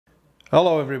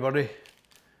Hello everybody,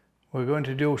 we're going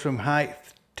to do some height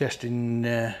testing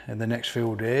in the next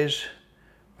few days,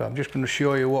 but I'm just going to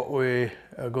show you what we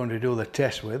are going to do the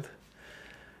test with.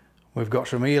 We've got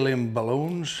some helium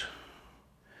balloons,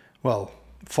 well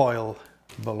foil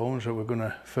balloons that we're going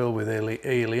to fill with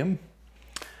helium,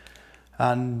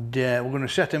 and we're going to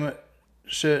set them at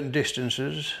certain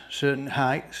distances, certain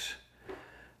heights.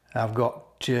 I've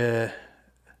got a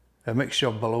mixture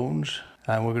of balloons,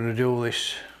 and we're going to do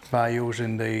this by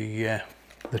using the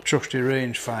trusty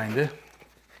rangefinder.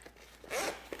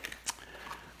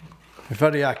 It's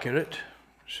very accurate,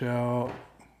 so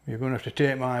you're going to have to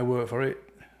take my word for it.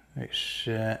 It's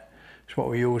what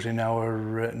we use in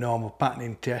our normal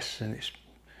patterning tests, and it's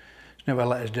never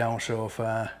let us down so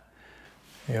far.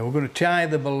 Yeah, we're going to tie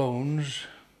the balloons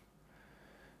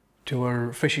to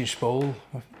our fishing spool.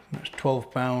 That's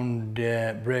 12-pound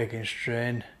breaking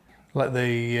strain. Let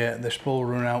the spool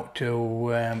run out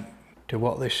to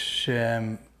what this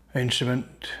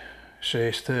instrument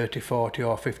says 30, 40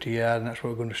 or 50 yards, and that's what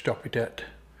we're going to stop it at.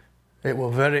 It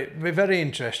will be very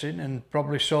interesting and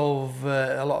probably solve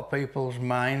a lot of people's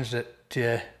minds that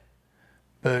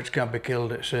birds can be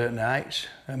killed at certain heights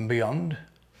and beyond,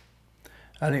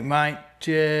 and it might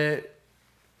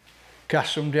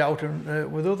cast some doubt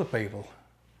with other people.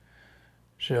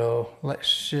 So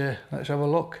let's have a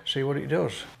look, see what it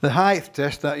does. The height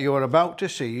test that you are about to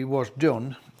see was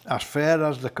done as fair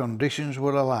as the conditions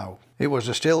would allow. It was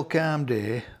a still calm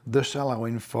day, thus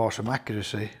allowing for some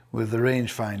accuracy with the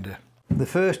rangefinder. The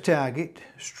first target,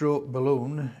 stroke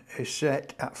balloon, is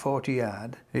set at 40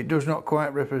 yards. It does not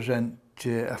quite represent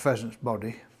a pheasant's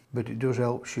body, but it does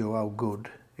help show how good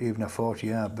even a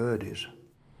 40-yard bird is.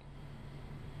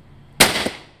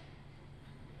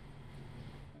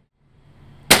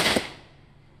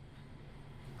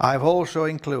 I've also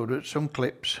included some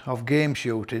clips of game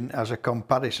shooting as a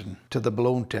comparison to the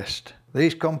balloon test.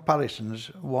 These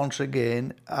comparisons once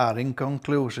again are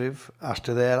inconclusive as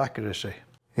to their accuracy.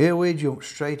 Here we jump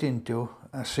straight into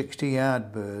a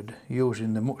 60-yard bird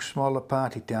using the much smaller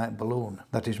party type balloon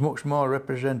that is much more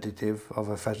representative of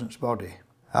a pheasant's body.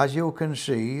 As you can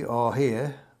see or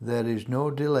hear, there is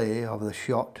no delay of the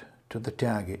shot to the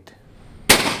target.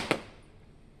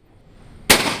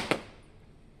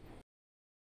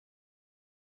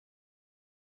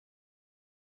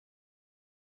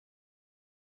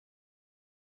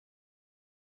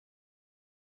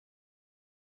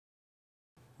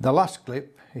 The last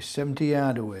clip is 70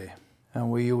 yards away,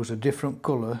 and we use a different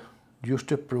colour just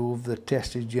to prove the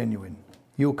test is genuine.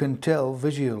 You can tell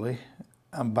visually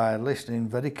and by listening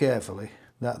very carefully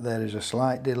that there is a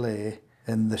slight delay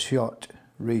in the shot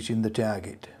reaching the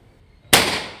target.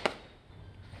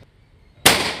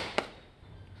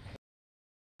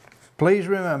 Please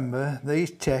remember, these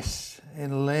tests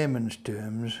in layman's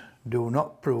terms do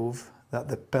not prove that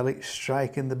the pellets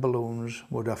striking the balloons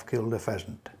would have killed a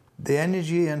pheasant. The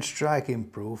energy and striking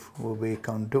proof will be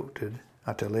conducted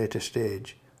at a later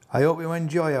stage. I hope you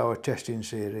enjoy our testing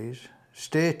series.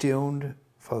 Stay tuned,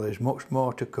 for there's much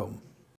more to come.